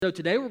So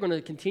today we're going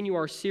to continue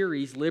our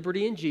series,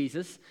 Liberty in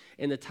Jesus,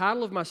 and the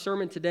title of my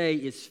sermon today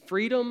is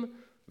Freedom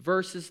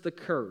versus the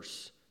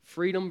Curse.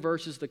 Freedom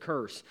versus the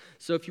Curse.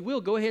 So if you will,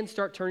 go ahead and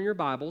start turning your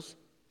Bibles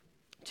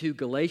to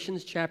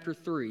Galatians chapter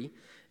 3,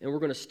 and we're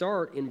going to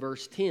start in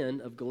verse 10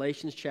 of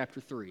Galatians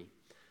chapter 3.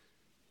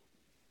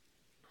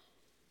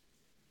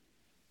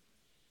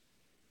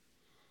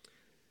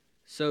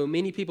 So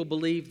many people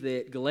believe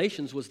that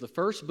Galatians was the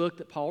first book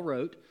that Paul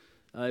wrote.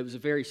 It was a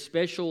very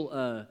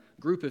special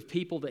group of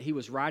people that he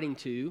was writing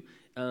to.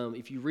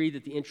 If you read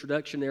at the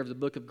introduction there of the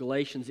book of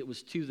Galatians, it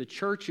was to the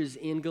churches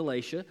in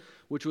Galatia,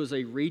 which was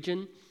a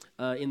region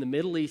in the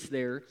Middle East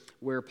there,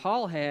 where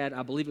Paul had,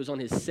 I believe it was on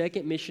his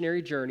second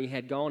missionary journey,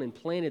 had gone and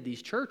planted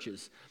these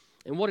churches.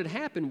 And what had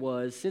happened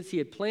was, since he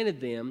had planted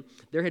them,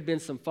 there had been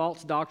some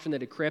false doctrine that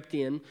had crept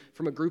in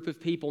from a group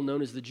of people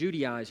known as the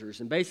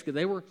Judaizers. And basically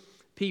they were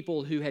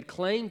people who had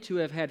claimed to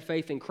have had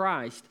faith in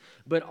Christ,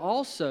 but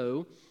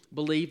also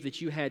believed that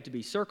you had to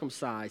be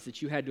circumcised,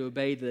 that you had to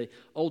obey the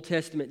Old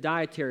Testament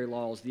dietary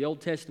laws, the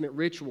Old Testament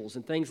rituals,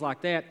 and things like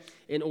that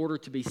in order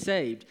to be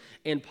saved.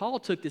 And Paul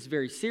took this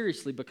very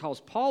seriously because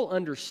Paul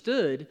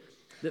understood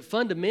that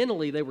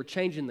fundamentally they were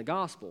changing the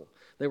gospel.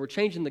 They were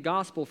changing the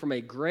gospel from a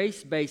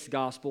grace-based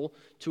gospel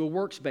to a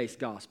works-based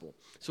gospel.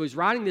 So he's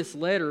writing this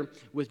letter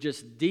with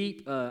just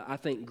deep, I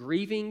think,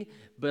 grieving,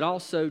 but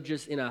also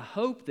just in a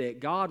hope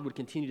that God would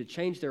continue to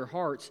change their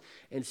hearts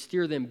and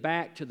steer them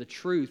back to the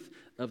truth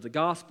of the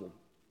gospel.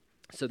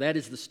 So that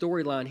is the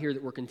storyline here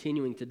that we're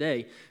continuing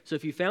today. So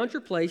if you found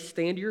your place,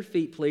 stand to your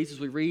feet, please, as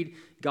we read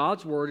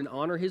God's word and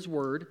honor his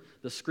word,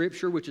 the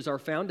scripture, which is our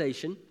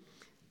foundation.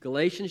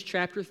 Galatians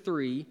chapter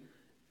 3,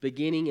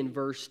 beginning in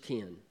verse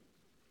 10.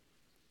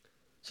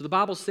 So the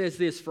Bible says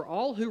this, "For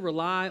all who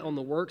rely on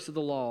the works of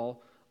the law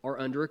are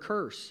under a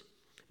curse,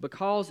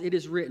 because it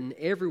is written,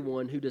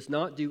 everyone who does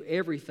not do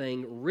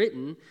everything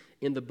written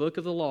in the book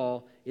of the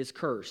law is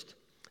cursed.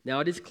 Now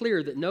it is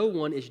clear that no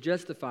one is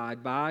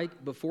justified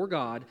before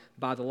God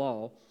by the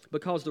law,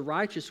 because the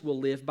righteous will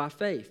live by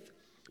faith.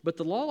 But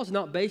the law is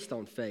not based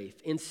on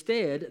faith.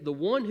 Instead, the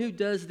one who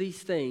does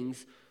these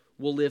things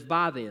will live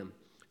by them.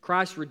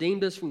 Christ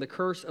redeemed us from the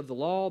curse of the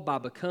law by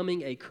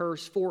becoming a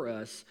curse for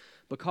us,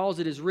 because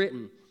it is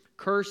written,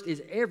 cursed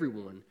is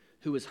everyone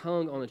who is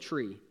hung on a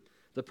tree.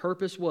 The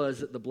purpose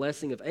was that the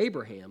blessing of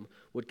Abraham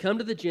would come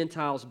to the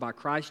Gentiles by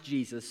Christ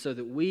Jesus so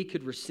that we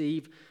could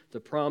receive the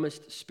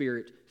promised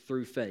Spirit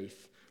through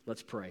faith."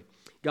 Let's pray.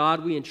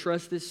 God, we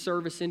entrust this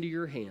service into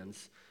your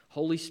hands.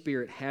 Holy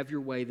Spirit, have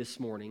your way this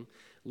morning.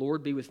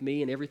 Lord, be with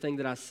me in everything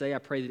that I say. I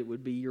pray that it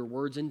would be your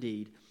words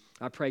indeed.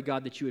 I pray,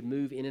 God, that you would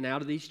move in and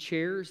out of these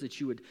chairs, that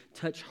you would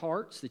touch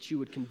hearts, that you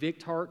would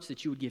convict hearts,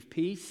 that you would give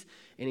peace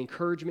and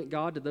encouragement,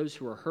 God, to those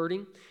who are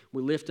hurting.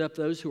 We lift up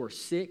those who are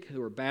sick,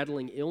 who are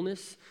battling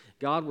illness.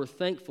 God, we're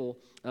thankful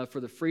for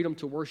the freedom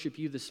to worship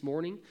you this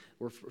morning.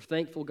 We're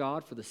thankful,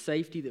 God, for the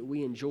safety that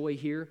we enjoy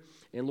here.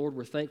 And Lord,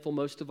 we're thankful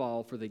most of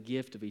all for the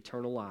gift of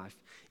eternal life.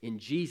 In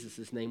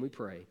Jesus' name we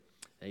pray.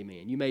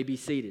 Amen. You may be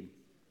seated.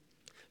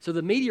 So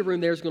the media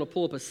room there is going to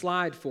pull up a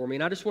slide for me,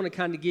 and I just want to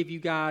kind of give you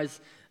guys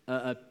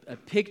a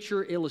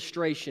picture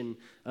illustration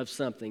of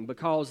something,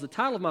 because the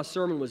title of my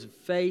sermon was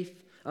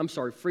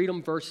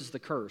Freedom versus the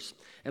Curse.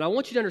 And I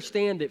want you to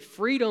understand that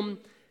freedom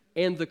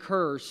and the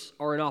curse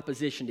are in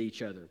opposition to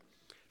each other.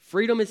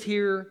 Freedom is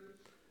here,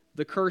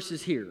 the curse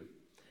is here.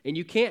 And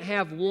you can't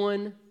have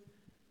one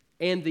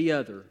and the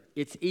other.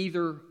 It's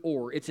either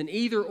or. It's an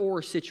either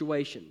or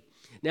situation.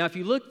 Now, if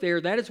you look there,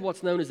 that is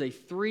what's known as a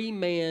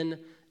three-man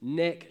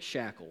neck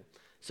shackle.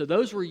 So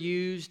those were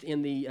used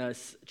in the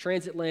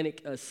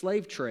transatlantic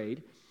slave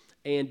trade,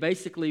 and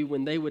basically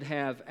when they would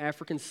have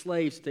African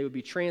slaves they would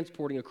be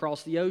transporting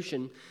across the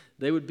ocean,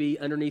 they would be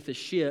underneath a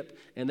ship,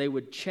 and they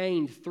would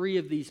chain three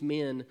of these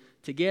men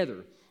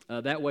together.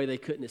 That way they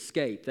couldn't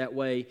escape. That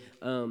way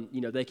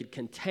they could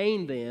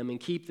contain them and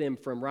keep them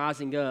from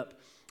rising up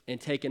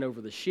and taking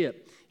over the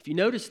ship. If you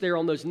notice there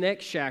on those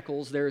neck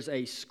shackles, there's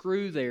a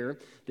screw there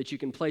that you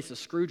can place a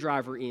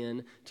screwdriver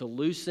in to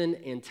loosen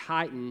and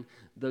tighten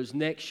those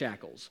neck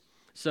shackles.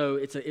 So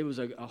it was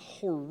a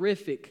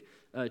horrific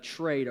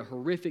trade, a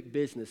horrific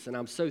business, and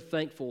I'm so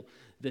thankful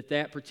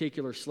that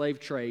particular slave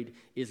trade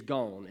is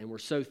gone. And we're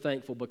so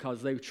thankful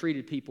because they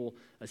treated people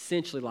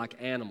essentially like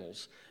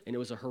animals, and it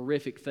was a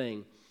horrific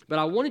thing. But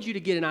I wanted you to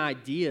get an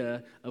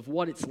idea of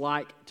what it's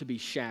like to be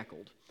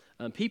shackled.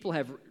 People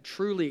have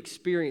truly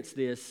experienced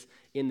this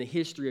in the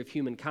history of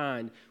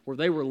humankind, where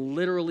they were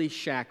literally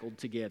shackled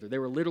together. They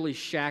were literally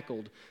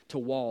shackled to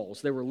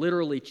walls. They were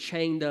literally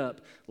chained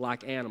up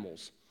like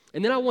animals.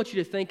 And then I want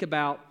you to think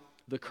about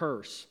the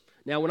curse.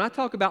 Now, when I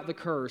talk about the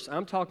curse,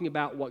 I'm talking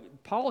about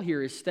what Paul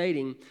here is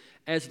stating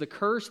as the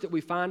curse that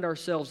we find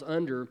ourselves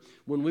under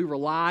when we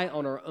rely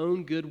on our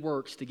own good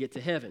works to get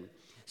to heaven.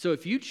 So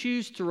if you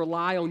choose to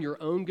rely on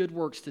your own good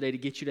works today to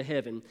get you to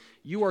heaven,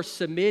 you are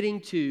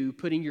submitting to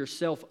putting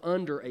yourself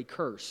under a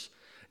curse.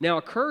 Now,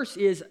 a curse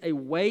is a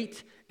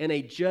weight and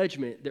a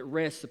judgment that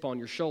rests upon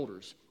your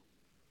shoulders.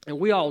 And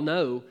we all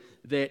know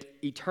that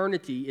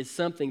eternity is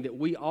something that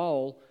we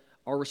all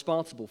are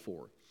responsible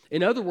for.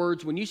 In other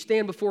words, when you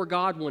stand before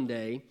God one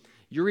day,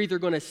 you're either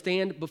going to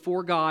stand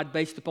before God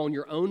based upon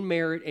your own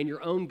merit and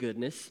your own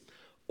goodness,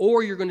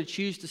 or you're going to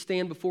choose to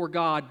stand before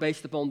God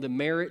based upon the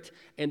merit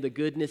and the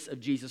goodness of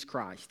Jesus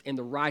Christ and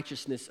the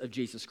righteousness of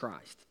Jesus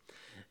Christ.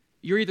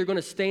 You're either going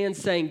to stand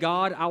saying,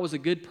 God, I was a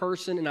good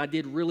person and I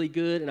did really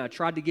good and I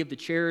tried to give to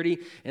charity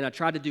and I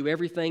tried to do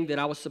everything that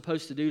I was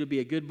supposed to do to be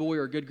a good boy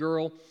or a good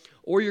girl,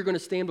 or you're going to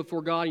stand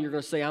before God and you're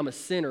going to say, I'm a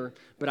sinner,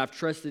 but I've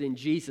trusted in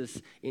Jesus,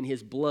 in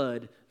His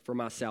blood for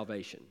my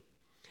salvation.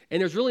 And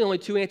there's really only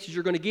two answers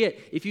you're going to get.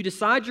 If you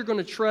decide you're going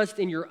to trust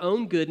in your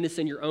own goodness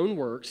and your own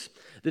works,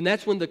 then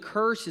that's when the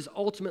curse is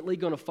ultimately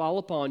going to fall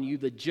upon you.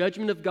 The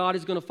judgment of God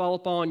is going to fall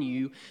upon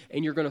you,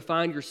 and you're going to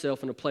find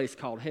yourself in a place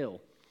called hell.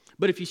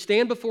 But if you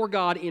stand before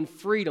God in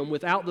freedom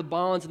without the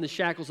bonds and the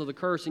shackles of the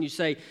curse, and you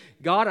say,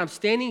 God, I'm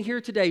standing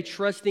here today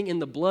trusting in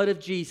the blood of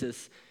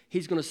Jesus,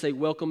 He's going to say,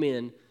 welcome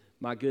in,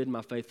 my good and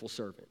my faithful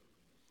servant.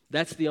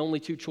 That's the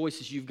only two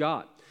choices you've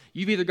got.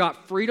 You've either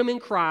got freedom in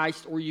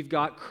Christ or you've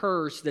got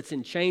curse that's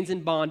in chains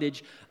and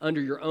bondage under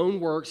your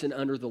own works and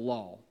under the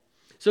law.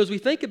 So as we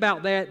think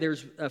about that,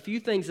 there's a few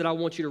things that I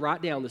want you to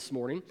write down this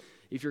morning.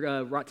 If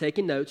you're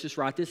taking notes, just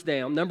write this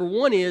down. Number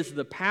one is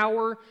the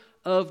power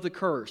of the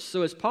curse.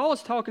 So as Paul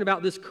is talking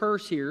about this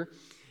curse here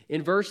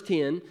in verse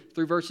 10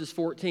 through verses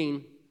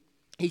 14,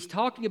 he's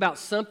talking about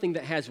something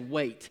that has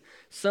weight,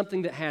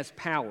 something that has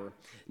power.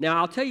 Now,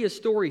 I'll tell you a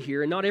story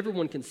here, and not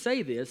everyone can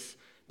say this,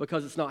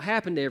 because it's not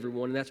happened to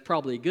everyone, and that's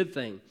probably a good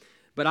thing.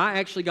 But I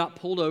actually got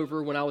pulled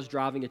over when I was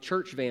driving a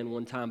church van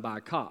one time by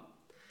a cop.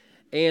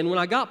 And when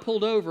I got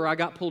pulled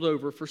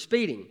over for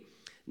speeding.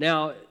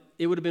 Now,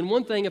 it would have been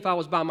one thing if I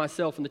was by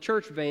myself in the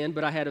church van,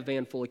 but I had a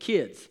van full of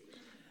kids.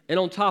 And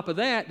on top of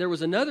that, there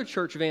was another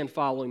church van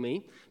following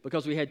me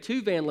because we had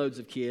 2 van loads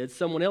of kids,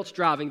 someone else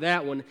driving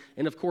that one,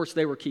 and of course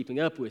they were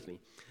keeping up with me.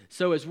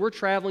 So as we're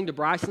traveling to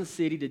Bryson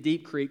City to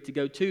Deep Creek to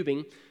go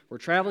tubing, we're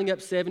traveling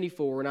up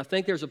 74, and I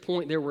think there's a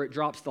point there where it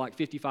drops to like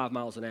 55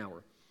 miles an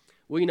hour.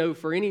 Well, you know,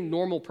 for any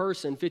normal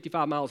person,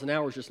 55 miles an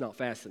hour is just not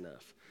fast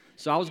enough.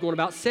 So I was going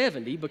about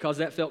 70 because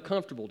that felt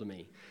comfortable to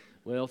me.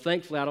 Well,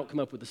 thankfully, I don't come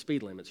up with the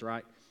speed limits,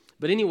 right?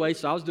 But anyway,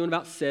 so I was doing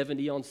about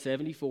 70 on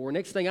 74.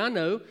 Next thing I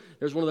know,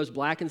 there's one of those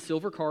black and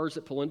silver cars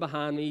that pull in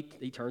behind me.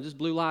 He turns his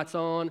blue lights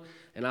on,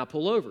 and I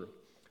pull over.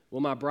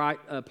 Well, my bright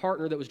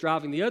partner that was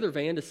driving the other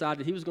van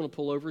decided he was going to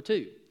pull over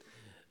too.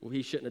 Well,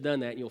 he shouldn't have done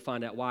that, and you'll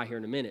find out why here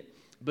in a minute.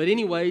 But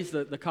anyways,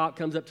 the cop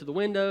comes up to the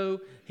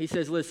window. He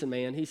says, listen,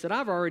 man, he said,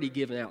 I've already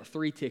given out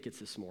 3 tickets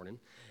this morning.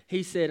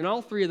 He said, and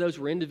all 3 of those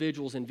were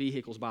individuals in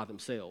vehicles by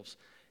themselves.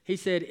 He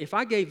said, if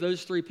I gave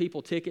those 3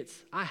 people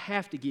tickets, I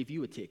have to give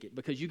you a ticket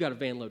because you got a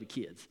van load of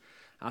kids.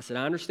 I said,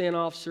 I understand,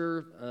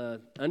 officer,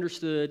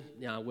 understood,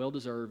 yeah,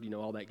 well-deserved,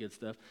 all that good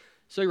stuff.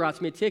 So he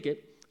writes me a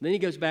ticket. Then he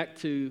goes back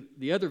to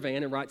the other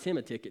van and writes him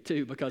a ticket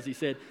too because he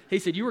said,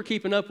 you were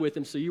keeping up with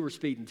him, so you were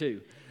speeding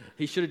too.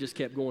 He should have just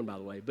kept going, by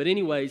the way. But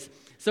anyways,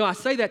 so I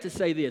say that to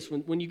say this.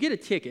 When you get a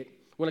ticket,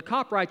 when a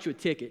cop writes you a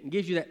ticket and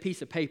gives you that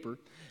piece of paper,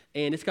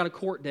 and it's got a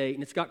court date,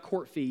 and it's got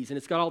court fees, and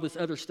it's got all this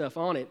other stuff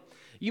on it,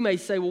 you may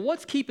say, well,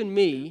 what's keeping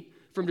me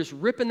from just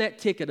ripping that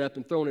ticket up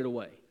and throwing it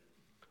away?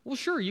 Well,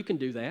 sure, you can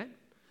do that.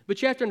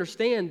 But you have to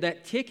understand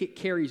that ticket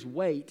carries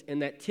weight,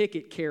 and that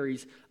ticket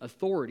carries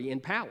authority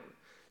and power.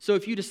 So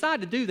if you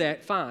decide to do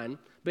that, fine.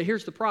 But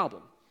here's the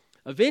problem.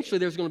 Eventually,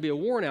 there's going to be a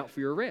warrant out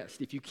for your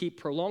arrest if you keep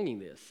prolonging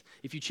this,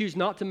 if you choose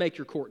not to make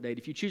your court date,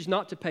 if you choose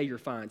not to pay your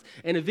fines.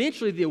 And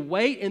eventually, the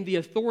weight and the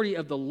authority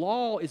of the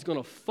law is going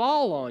to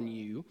fall on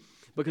you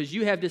because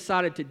you have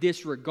decided to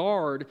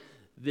disregard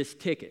this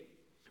ticket.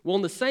 Well,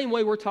 in the same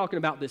way, we're talking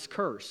about this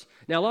curse.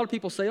 Now, a lot of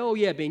people say, oh,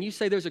 yeah, Ben, you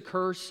say there's a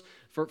curse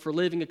for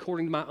living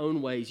according to my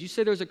own ways. You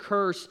say there's a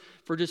curse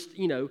for just,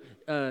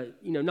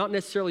 not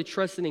necessarily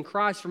trusting in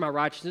Christ for my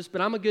righteousness, but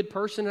I'm a good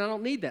person and I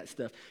don't need that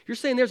stuff. You're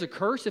saying there's a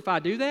curse if I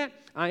do that?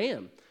 I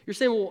am. You're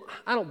saying, well,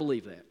 I don't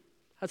believe that.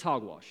 That's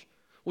hogwash.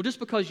 Well, just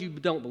because you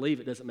don't believe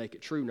it doesn't make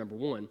it true, number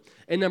one.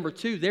 And number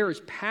two, there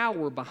is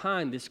power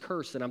behind this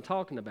curse that I'm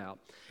talking about,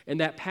 and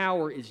that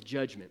power is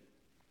judgment.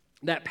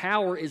 That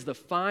power is the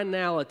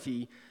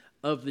finality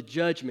of the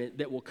judgment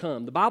that will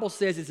come. The Bible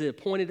says it's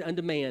appointed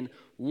unto man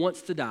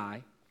once to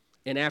die,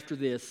 and after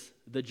this,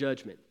 the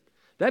judgment.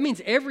 That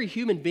means every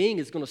human being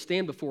is going to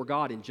stand before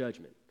God in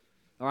judgment.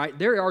 All right?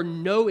 There are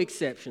no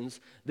exceptions.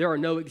 There are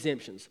no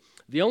exemptions.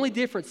 The only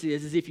difference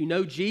is if you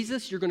know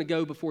Jesus, you're going to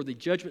go before the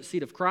judgment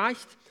seat of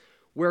Christ,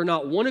 where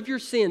not one of your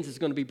sins is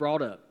going to be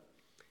brought up.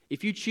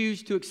 If you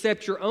choose to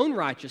accept your own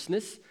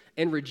righteousness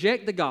and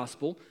reject the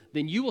gospel,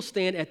 then you will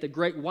stand at the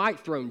great white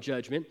throne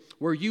judgment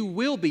where you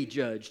will be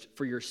judged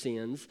for your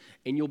sins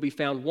and you'll be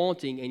found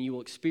wanting and you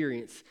will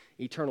experience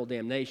eternal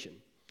damnation.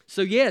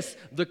 So yes,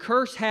 the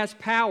curse has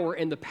power,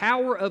 and the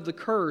power of the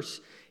curse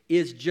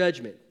is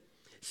judgment.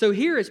 So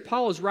here, as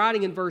Paul is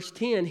writing in verse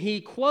 10,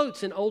 he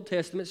quotes an Old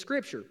Testament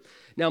scripture.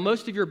 Now,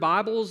 most of your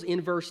Bibles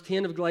in verse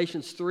 10 of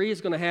Galatians 3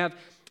 is going to have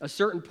a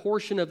certain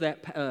portion of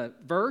that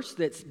verse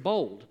that's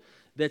bold,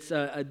 that's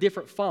a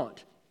different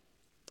font.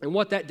 And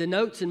what that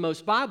denotes in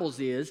most Bibles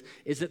is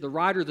that the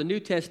writer of the New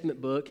Testament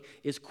book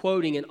is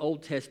quoting an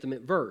Old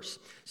Testament verse.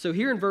 So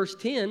here in verse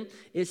 10,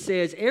 it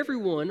says,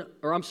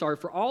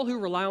 for all who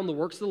rely on the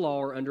works of the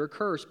law are under a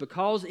curse,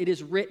 because it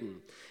is written.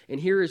 And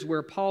here is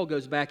where Paul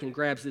goes back and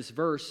grabs this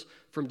verse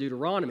from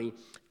Deuteronomy.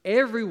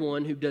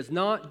 Everyone who does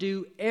not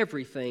do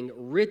everything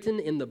written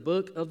in the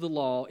book of the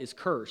law is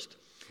cursed.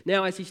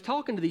 Now, as he's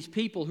talking to these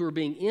people who are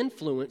being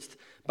influenced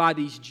by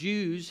these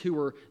Jews who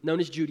were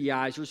known as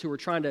Judaizers, who were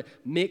trying to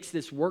mix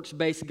this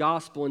works-based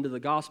gospel into the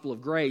gospel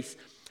of grace,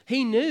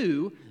 he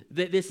knew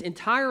that this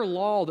entire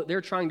law that they're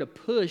trying to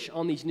push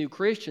on these new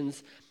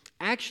Christians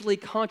actually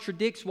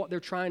contradicts what they're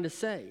trying to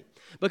say.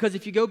 Because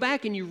if you go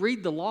back and you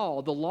read the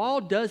law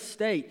does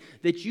state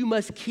that you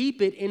must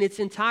keep it in its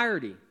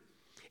entirety.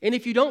 And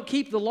if you don't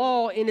keep the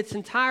law in its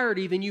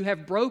entirety, then you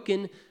have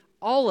broken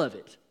all of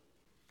it.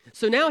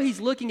 So now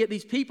he's looking at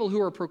these people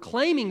who are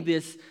proclaiming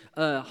this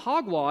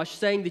hogwash,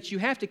 saying that you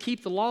have to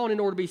keep the law in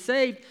order to be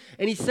saved,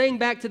 and he's saying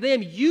back to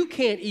them, you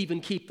can't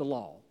even keep the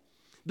law.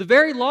 The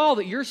very law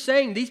that you're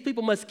saying these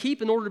people must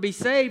keep in order to be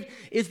saved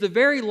is the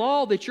very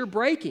law that you're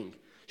breaking.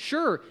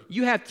 Sure,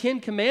 you have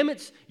 10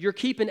 commandments, you're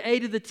keeping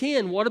 8 of the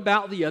 10. What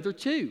about the other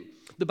 2?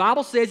 The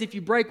Bible says if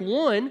you break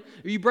 1,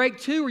 or you break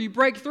 2, or you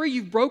break 3,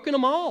 you've broken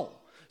them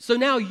all. So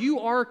now you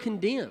are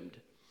condemned.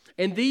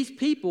 And these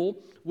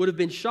people would have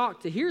been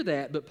shocked to hear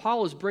that, but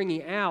Paul is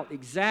bringing out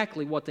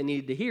exactly what they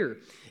needed to hear.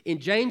 In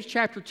James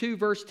chapter 2,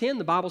 verse 10,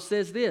 the Bible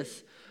says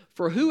this,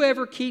 "For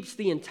whoever keeps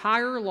the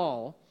entire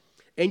law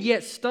and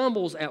yet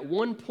stumbles at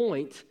one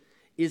point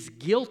is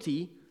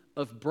guilty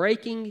of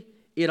breaking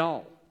it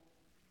all."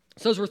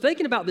 So as we're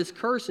thinking about this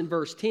curse in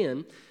verse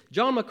 10,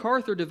 John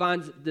MacArthur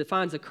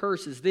defines a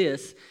curse as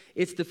this.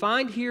 It's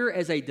defined here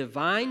as a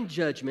divine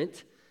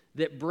judgment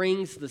that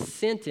brings the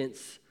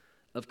sentence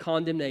of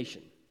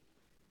condemnation.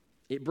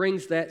 It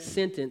brings that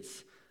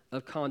sentence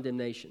of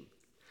condemnation.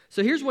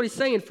 So here's what he's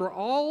saying, for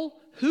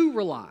all who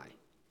rely.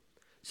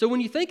 So when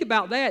you think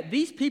about that,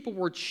 these people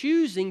were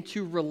choosing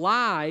to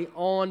rely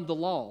on the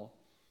law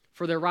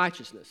for their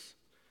righteousness.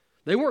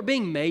 They weren't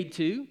being made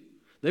to.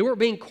 They weren't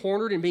being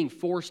cornered and being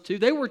forced to.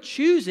 They were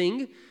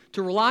choosing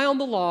to rely on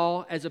the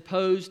law as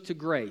opposed to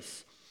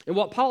grace. And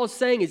what Paul is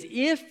saying is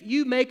if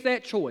you make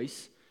that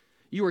choice,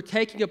 you are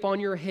taking upon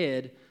your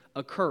head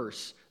a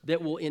curse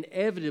that will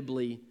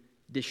inevitably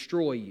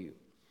destroy you.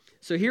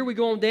 So here we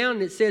go on down,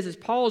 and it says, as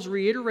Paul is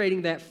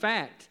reiterating that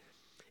fact,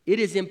 it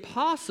is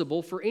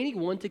impossible for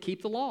anyone to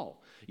keep the law.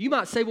 You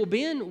might say, well,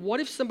 Ben, what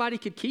if somebody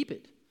could keep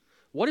it?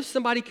 What if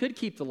somebody could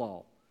keep the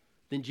law?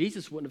 Then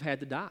Jesus wouldn't have had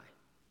to die.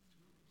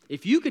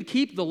 If you could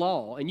keep the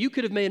law and you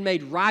could have been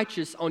made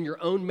righteous on your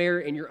own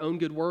merit and your own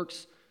good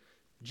works,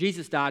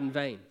 Jesus died in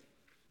vain.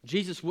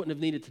 Jesus wouldn't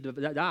have needed to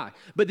die.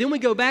 But then we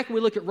go back and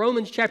we look at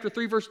Romans chapter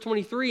 3, verse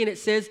 23, and it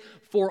says,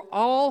 "For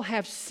all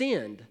have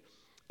sinned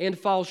and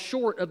fall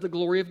short of the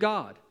glory of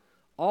God."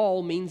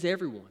 All means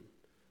everyone.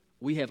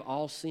 We have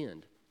all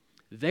sinned.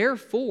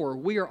 Therefore,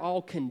 we are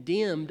all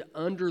condemned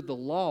under the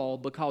law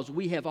because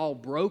we have all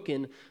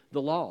broken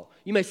the law.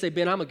 You may say,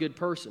 Ben, I'm a good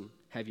person.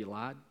 Have you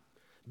lied?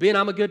 Ben,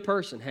 I'm a good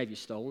person. Have you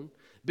stolen?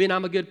 Ben,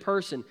 I'm a good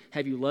person.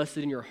 Have you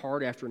lusted in your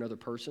heart after another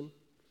person?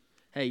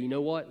 Hey, you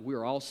know what?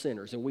 We're all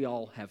sinners, and we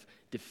all have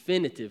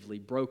definitively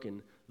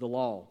broken the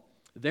law.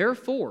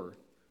 Therefore,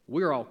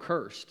 we're all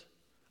cursed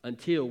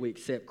until we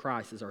accept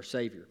Christ as our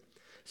Savior.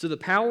 So the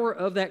power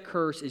of that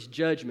curse is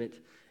judgment,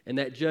 and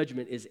that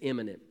judgment is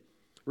imminent.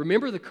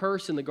 Remember the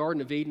curse in the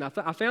Garden of Eden?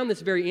 I found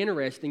this very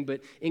interesting,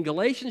 but in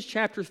Galatians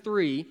chapter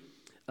 3,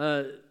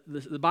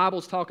 the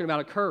Bible's talking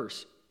about a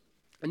curse.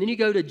 And then you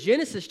go to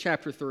Genesis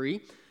chapter 3,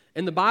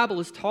 and the Bible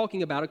is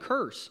talking about a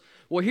curse.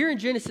 Well, here in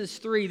Genesis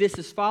 3, this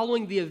is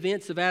following the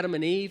events of Adam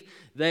and Eve.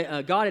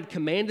 God had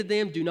commanded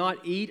them, do not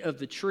eat of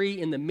the tree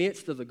in the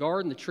midst of the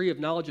garden, the tree of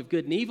knowledge of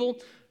good and evil,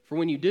 for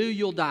when you do,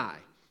 you'll die,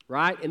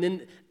 right? And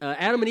then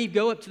Adam and Eve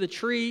go up to the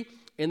tree,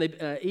 and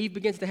Eve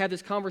begins to have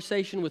this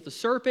conversation with the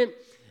serpent,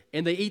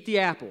 and they eat the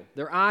apple.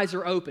 Their eyes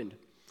are opened.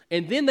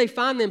 And then they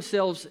find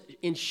themselves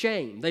in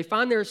shame. They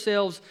find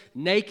themselves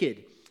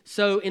naked.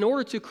 So in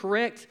order to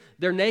correct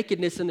their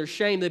nakedness and their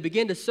shame, they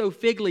begin to sew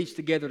fig leaves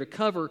together to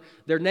cover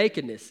their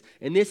nakedness.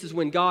 And this is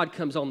when God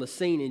comes on the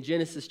scene in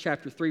Genesis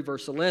chapter 3,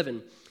 verse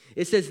 11.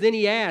 It says, "Then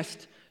he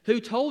asked, 'Who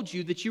told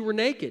you that you were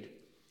naked?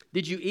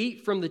 Did you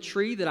eat from the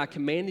tree that I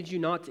commanded you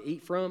not to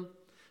eat from?'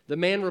 The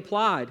man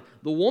replied,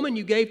 'The woman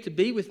you gave to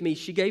be with me,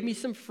 she gave me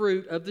some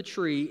fruit of the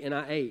tree, and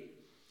I ate.'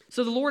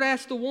 So the Lord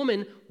asked the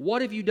woman,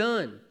 'What have you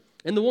done?'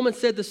 And the woman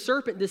said, 'The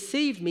serpent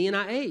deceived me, and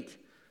I ate.'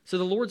 So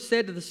the Lord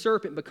said to the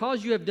serpent,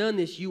 'Because you have done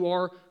this, you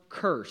are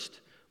cursed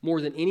more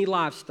than any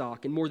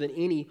livestock and more than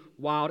any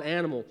wild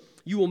animal.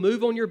 You will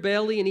move on your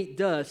belly and eat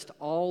dust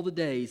all the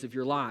days of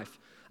your life.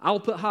 I will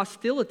put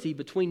hostility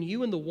between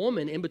you and the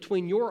woman, and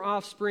between your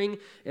offspring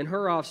and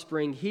her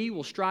offspring. He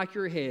will strike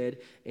your head,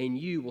 and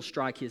you will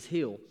strike his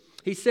heel.'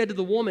 He said to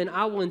the woman,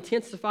 I will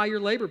intensify your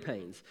labor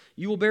pains.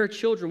 You will bear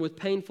children with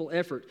painful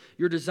effort.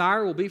 Your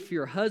desire will be for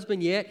your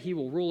husband, yet he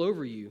will rule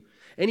over you.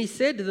 And he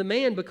said to the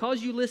man,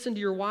 because you listened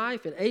to your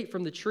wife and ate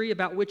from the tree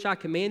about which I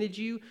commanded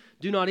you,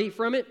 do not eat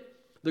from it.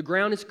 The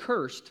ground is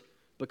cursed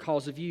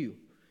because of you.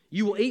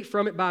 You will eat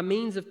from it by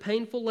means of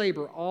painful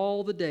labor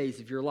all the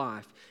days of your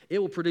life. It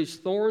will produce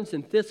thorns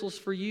and thistles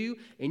for you,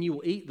 and you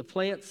will eat the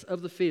plants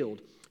of the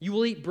field. You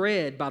will eat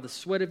bread by the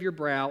sweat of your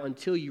brow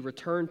until you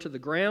return to the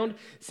ground,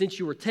 since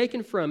you were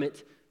taken from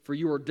it, for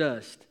you are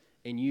dust,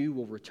 and you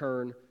will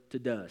return to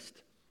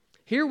dust.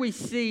 Here we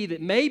see that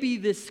maybe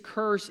this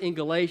curse in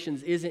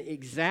Galatians isn't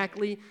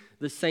exactly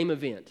the same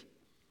event,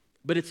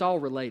 but it's all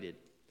related.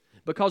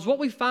 Because what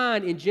we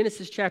find in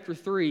Genesis chapter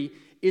 3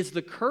 is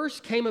the curse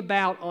came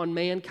about on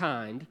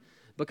mankind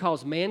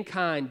because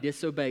mankind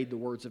disobeyed the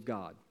words of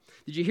God.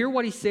 Did you hear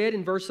what he said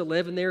in verse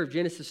 11 there of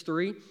Genesis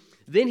 3?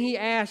 Then he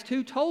asked,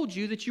 who told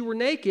you that you were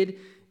naked?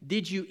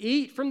 Did you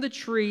eat from the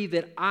tree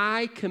that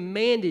I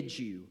commanded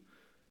you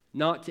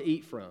not to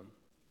eat from?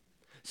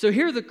 So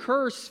here the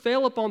curse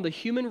fell upon the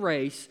human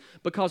race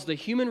because the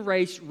human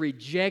race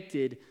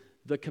rejected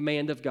the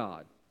command of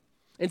God.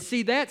 And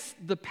see, that's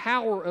the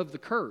power of the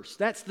curse.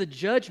 That's the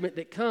judgment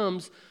that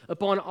comes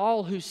upon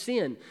all who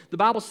sin. The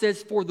Bible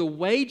says, for the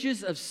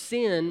wages of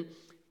sin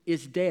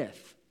is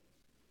death.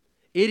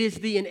 It is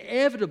the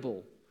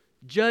inevitable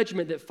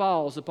judgment that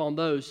falls upon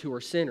those who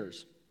are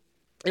sinners.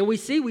 And we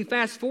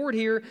fast forward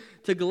here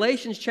to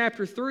Galatians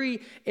chapter 3,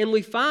 and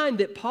we find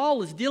that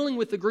Paul is dealing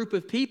with a group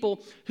of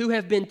people who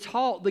have been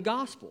taught the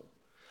gospel.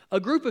 A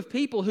group of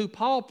people who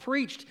Paul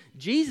preached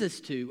Jesus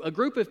to. A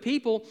group of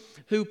people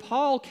who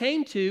Paul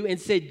came to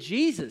and said,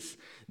 Jesus,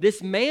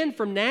 this man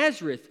from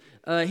Nazareth,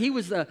 he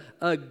was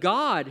a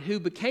God who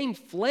became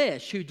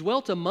flesh, who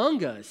dwelt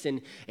among us.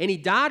 And he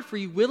died for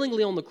you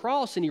willingly on the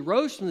cross, and he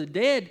rose from the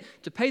dead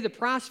to pay the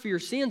price for your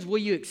sins. Will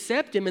you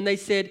accept him? And they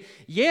said,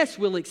 yes,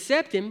 we'll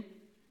accept him.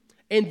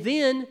 And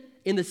then,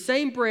 in the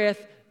same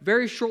breath,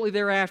 very shortly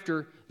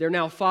thereafter, they're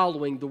now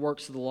following the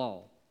works of the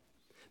law.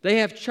 They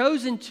have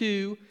chosen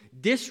to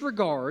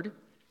disregard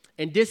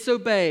and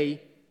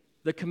disobey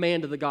the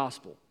command of the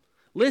gospel.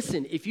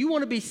 Listen, if you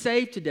want to be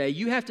saved today,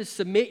 you have to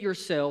submit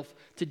yourself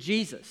to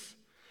Jesus.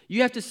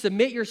 You have to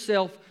submit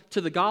yourself to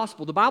the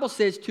gospel. The Bible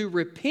says to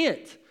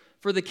repent,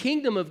 for the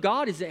kingdom of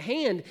God is at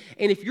hand.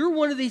 And if you're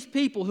one of these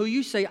people who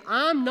you say,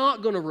 I'm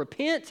not going to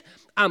repent,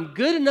 I'm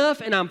good enough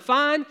and I'm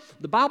fine,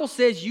 the Bible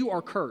says you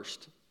are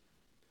cursed.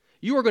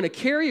 You are going to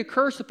carry a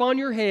curse upon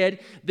your head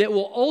that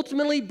will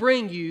ultimately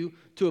bring you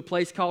to a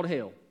place called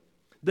hell.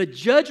 The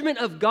judgment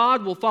of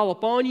God will fall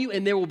upon you,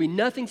 and there will be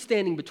nothing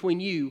standing between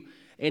you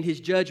and his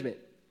judgment.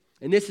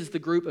 And this is the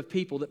group of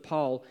people that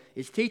Paul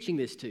is teaching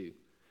this to.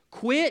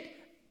 Quit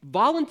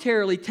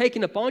voluntarily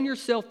taking upon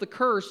yourself the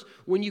curse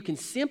when you can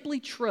simply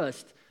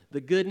trust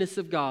the goodness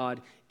of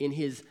God in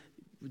his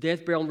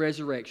death, burial, and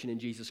resurrection in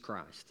Jesus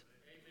Christ.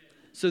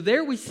 So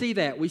there we see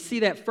that. We see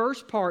that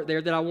first part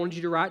there that I wanted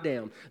you to write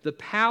down. The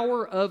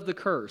power of the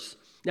curse.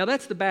 Now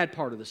that's the bad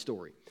part of the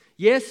story.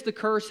 Yes, the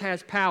curse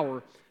has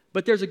power,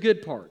 but there's a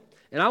good part.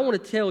 And I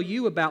want to tell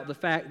you about the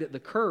fact that the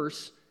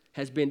curse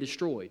has been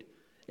destroyed.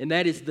 And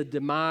that is the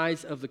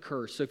demise of the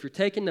curse. So if you're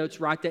taking notes,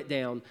 write that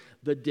down.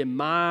 The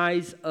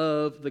demise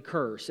of the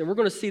curse. And we're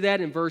going to see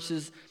that in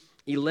verses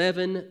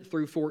 11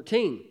 through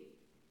 14.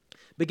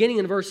 Beginning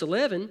in verse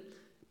 11,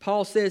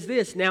 Paul says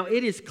this, now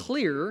it is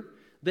clear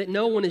that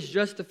no one is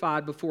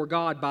justified before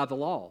God by the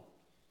law.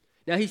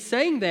 Now he's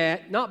saying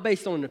that not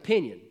based on an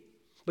opinion.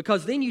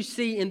 Because then you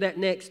see in that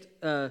next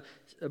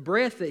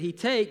breath that he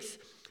takes,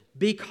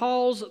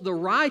 because the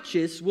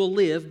righteous will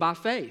live by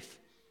faith.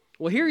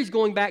 Well, here he's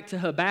going back to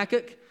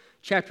Habakkuk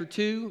chapter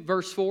 2,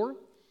 verse 4,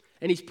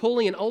 and he's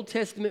pulling an Old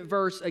Testament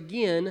verse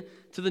again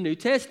to the New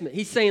Testament.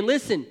 He's saying,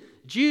 listen,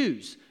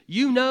 Jews,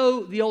 you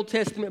know the Old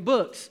Testament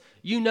books.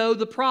 You know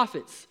the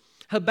prophets.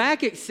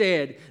 Habakkuk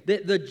said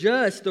that the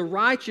just, the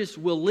righteous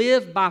will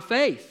live by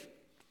faith.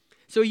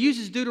 So he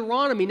uses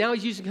Deuteronomy. Now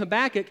he's using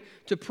Habakkuk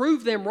to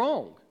prove them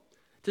wrong.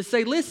 To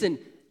say, listen,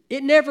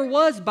 it never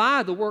was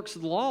by the works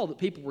of the law that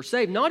people were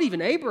saved. Not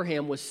even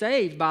Abraham was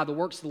saved by the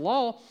works of the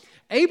law.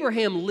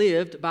 Abraham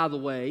lived, by the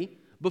way,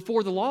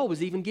 before the law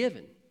was even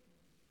given.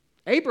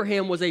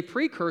 Abraham was a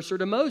precursor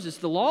to Moses.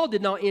 The law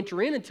did not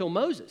enter in until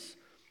Moses.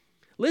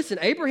 Listen,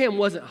 Abraham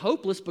wasn't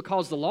hopeless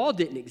because the law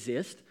didn't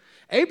exist.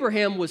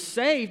 Abraham was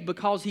saved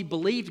because he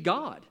believed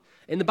God.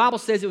 And the Bible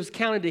says it was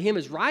counted to him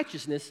as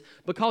righteousness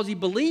because he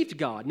believed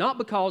God, not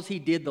because he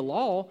did the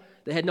law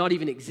that had not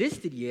even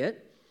existed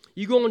yet.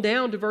 You go on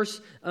down to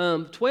verse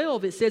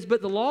 12, it says,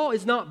 but the law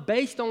is not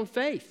based on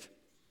faith.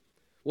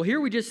 Well,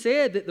 here we just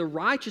said that the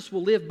righteous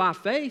will live by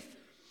faith.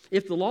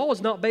 If the law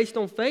is not based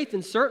on faith,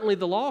 then certainly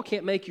the law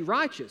can't make you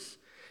righteous.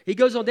 He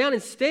goes on down,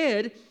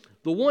 instead,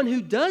 the one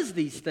who does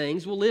these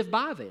things will live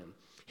by them.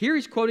 Here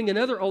he's quoting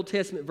another Old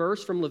Testament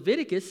verse from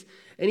Leviticus,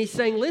 and he's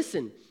saying,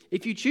 listen,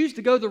 if you choose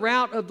to go the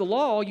route of the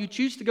law, you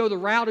choose to go the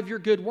route of your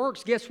good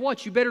works, guess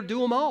what? You better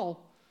do them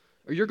all,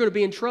 or you're going to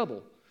be in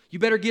trouble. You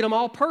better get them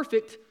all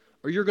perfect,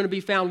 or you're going to be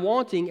found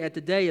wanting at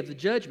the day of the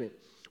judgment.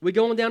 We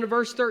go on down to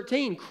verse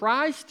 13.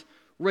 Christ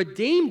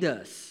redeemed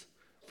us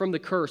from the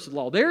curse of the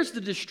law. There's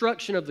the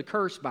destruction of the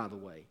curse, by the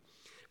way.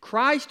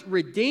 Christ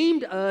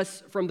redeemed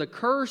us from the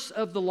curse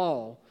of the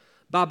law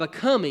by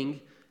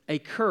becoming a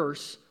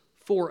curse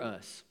for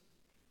us.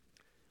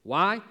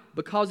 Why?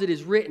 Because it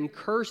is written,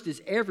 cursed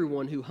is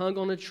everyone who hung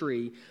on a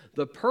tree.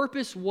 The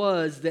purpose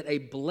was that a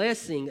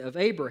blessing of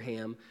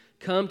Abraham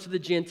come to the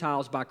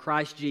Gentiles by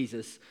Christ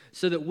Jesus,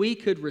 so that we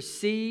could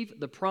receive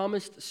the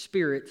promised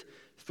Spirit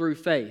through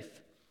faith.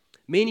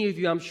 Many of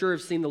you, I'm sure,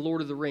 have seen The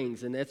Lord of the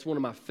Rings, and that's one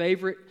of my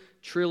favorite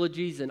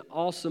trilogies, an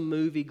awesome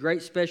movie,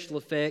 great special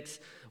effects.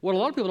 What a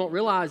lot of people don't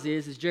realize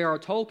is J.R.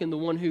 Tolkien, the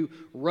one who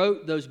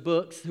wrote those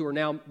books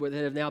that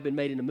have now been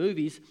made into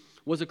movies,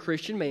 was a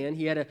Christian man.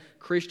 He had a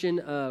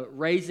Christian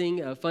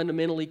raising, a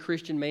fundamentally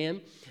Christian man.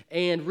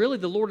 And really,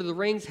 The Lord of the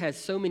Rings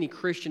has so many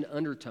Christian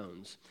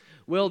undertones.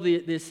 Well, the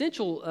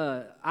essential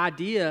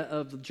idea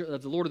of the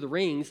Lord of the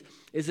Rings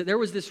is that there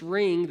was this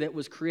ring that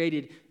was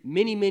created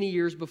many, many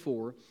years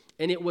before,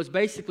 and it was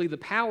basically the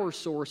power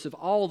source of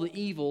all the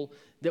evil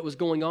that was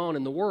going on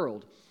in the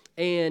world.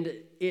 And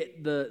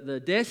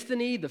the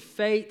destiny, the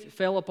fate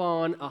fell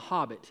upon a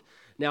hobbit.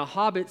 Now,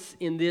 hobbits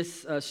in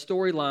this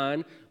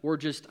storyline were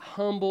just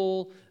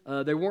humble.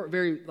 They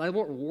weren't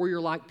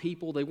warrior-like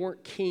people. They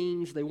weren't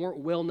kings. They weren't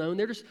well-known.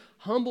 They're just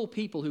humble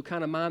people who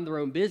kind of mind their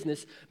own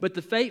business. But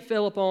the fate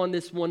fell upon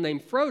this one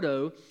named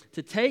Frodo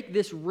to take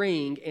this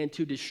ring and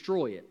to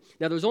destroy it.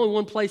 Now, there was only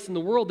one place in the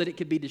world that it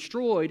could be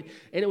destroyed,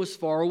 and it was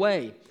far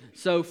away.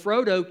 So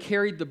Frodo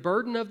carried the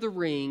burden of the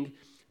ring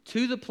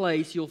to the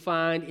place you'll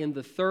find in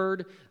the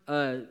third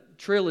of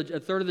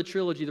the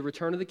trilogy, The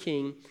Return of the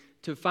King,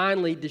 to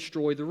finally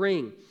destroy the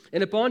ring.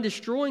 And upon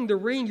destroying the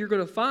ring, you're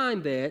going to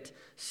find that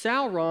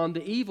Sauron,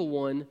 the evil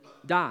one,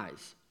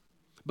 dies.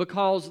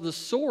 Because the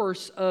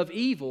source of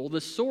evil,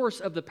 the source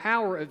of the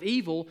power of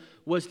evil,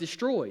 was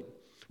destroyed.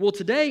 Well,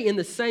 today, in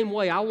the same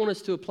way, I want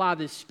us to apply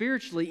this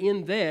spiritually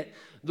in that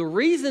the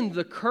reason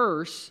the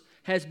curse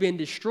has been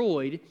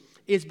destroyed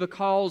is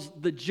because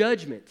the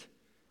judgment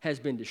has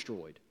been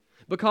destroyed.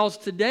 Because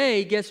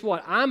today, guess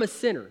what? I'm a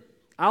sinner.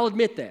 I'll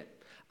admit that.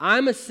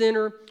 I'm a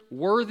sinner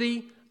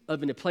worthy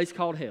of in a place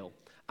called hell.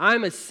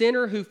 I'm a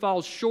sinner who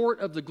falls short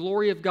of the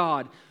glory of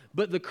God.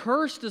 But the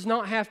curse does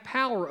not have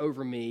power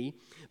over me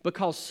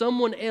because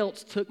someone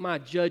else took my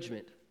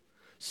judgment.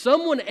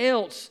 Someone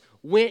else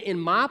went in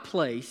my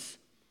place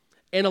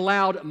and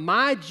allowed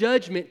my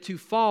judgment to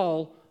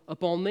fall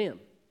upon them.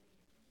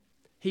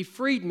 He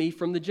freed me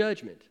from the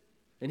judgment,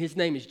 and his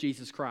name is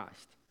Jesus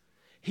Christ.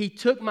 He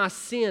took my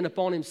sin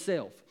upon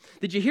himself.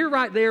 Did you hear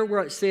right there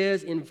where it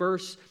says in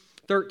verse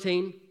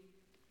 13?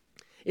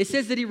 It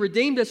says that he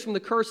redeemed us from the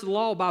curse of the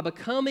law by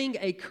becoming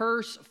a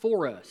curse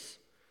for us.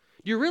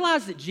 Do you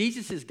realize that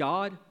Jesus is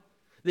God?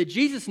 That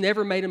Jesus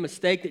never made a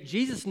mistake, that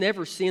Jesus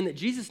never sinned, that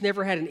Jesus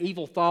never had an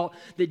evil thought,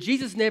 that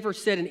Jesus never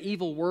said an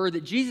evil word,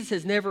 that Jesus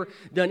has never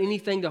done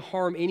anything to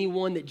harm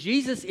anyone, that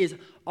Jesus is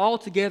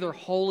altogether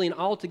holy and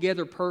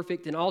altogether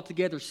perfect and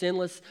altogether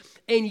sinless,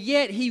 and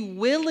yet he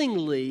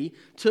willingly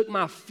took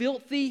my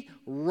filthy,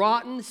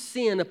 rotten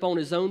sin upon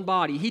his own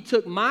body. He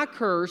took my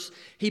curse,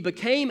 he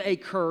became a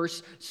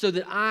curse so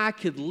that I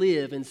could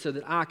live and so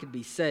that I could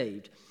be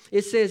saved.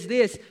 It says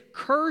this,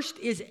 cursed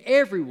is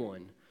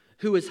everyone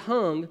who is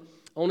hung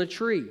on a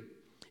tree.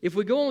 If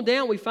we go on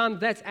down, we find that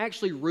that's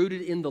actually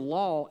rooted in the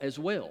law as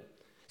well.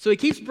 So he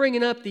keeps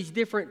bringing up these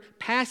different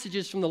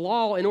passages from the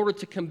law in order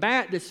to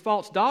combat this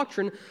false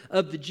doctrine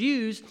of the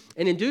Jews.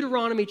 And in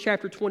Deuteronomy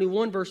chapter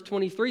 21, verse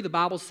 23, the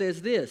Bible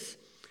says this,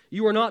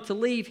 you are not to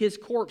leave his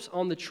corpse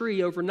on the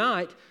tree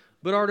overnight,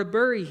 but are to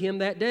bury him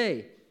that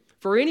day.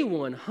 For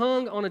anyone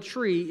hung on a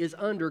tree is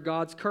under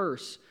God's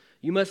curse.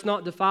 You must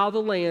not defile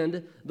the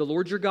land the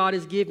Lord your God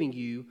is giving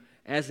you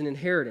as an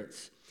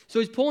inheritance. So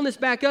he's pulling this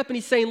back up and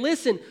he's saying,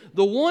 listen,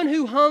 the one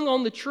who hung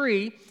on the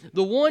tree,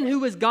 the one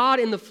who is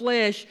God in the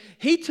flesh,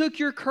 he took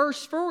your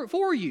curse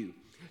for you.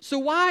 So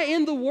why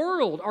in the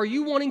world are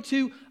you wanting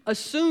to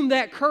assume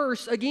that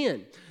curse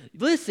again?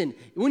 Listen,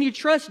 when you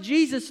trust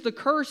Jesus, the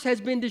curse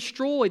has been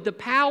destroyed. The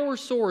power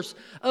source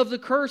of the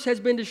curse has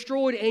been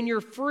destroyed and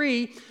you're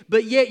free,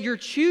 but yet you're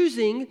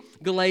choosing,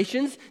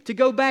 Galatians, to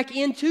go back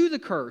into the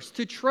curse,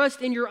 to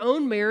trust in your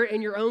own merit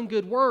and your own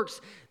good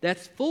works.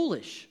 That's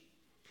foolish.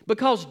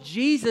 Because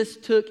Jesus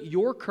took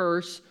your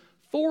curse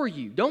for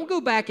you. Don't go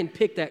back and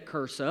pick that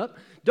curse up.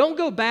 Don't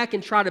go back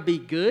and try to be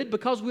good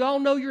because we all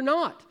know you're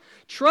not.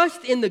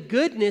 Trust in the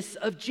goodness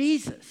of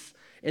Jesus.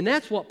 And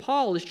that's what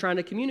Paul is trying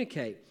to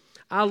communicate.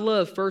 I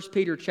love 1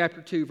 Peter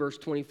chapter 2, verse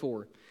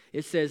 24.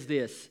 It says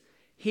this,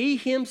 he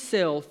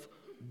himself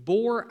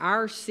bore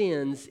our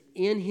sins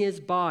in his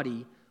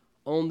body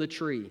on the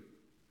tree,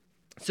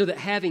 so that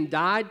having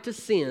died to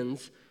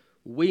sins,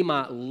 we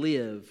might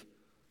live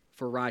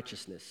for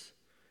righteousness.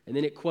 And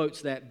then it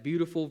quotes that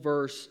beautiful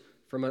verse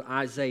from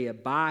Isaiah,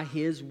 by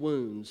his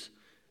wounds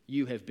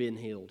you have been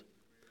healed.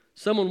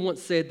 Someone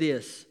once said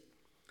this,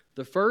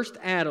 the first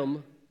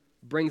Adam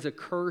brings a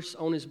curse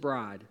on his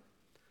bride.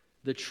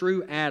 The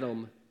true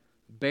Adam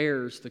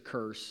bears the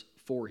curse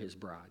for his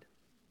bride.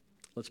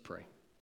 Let's pray.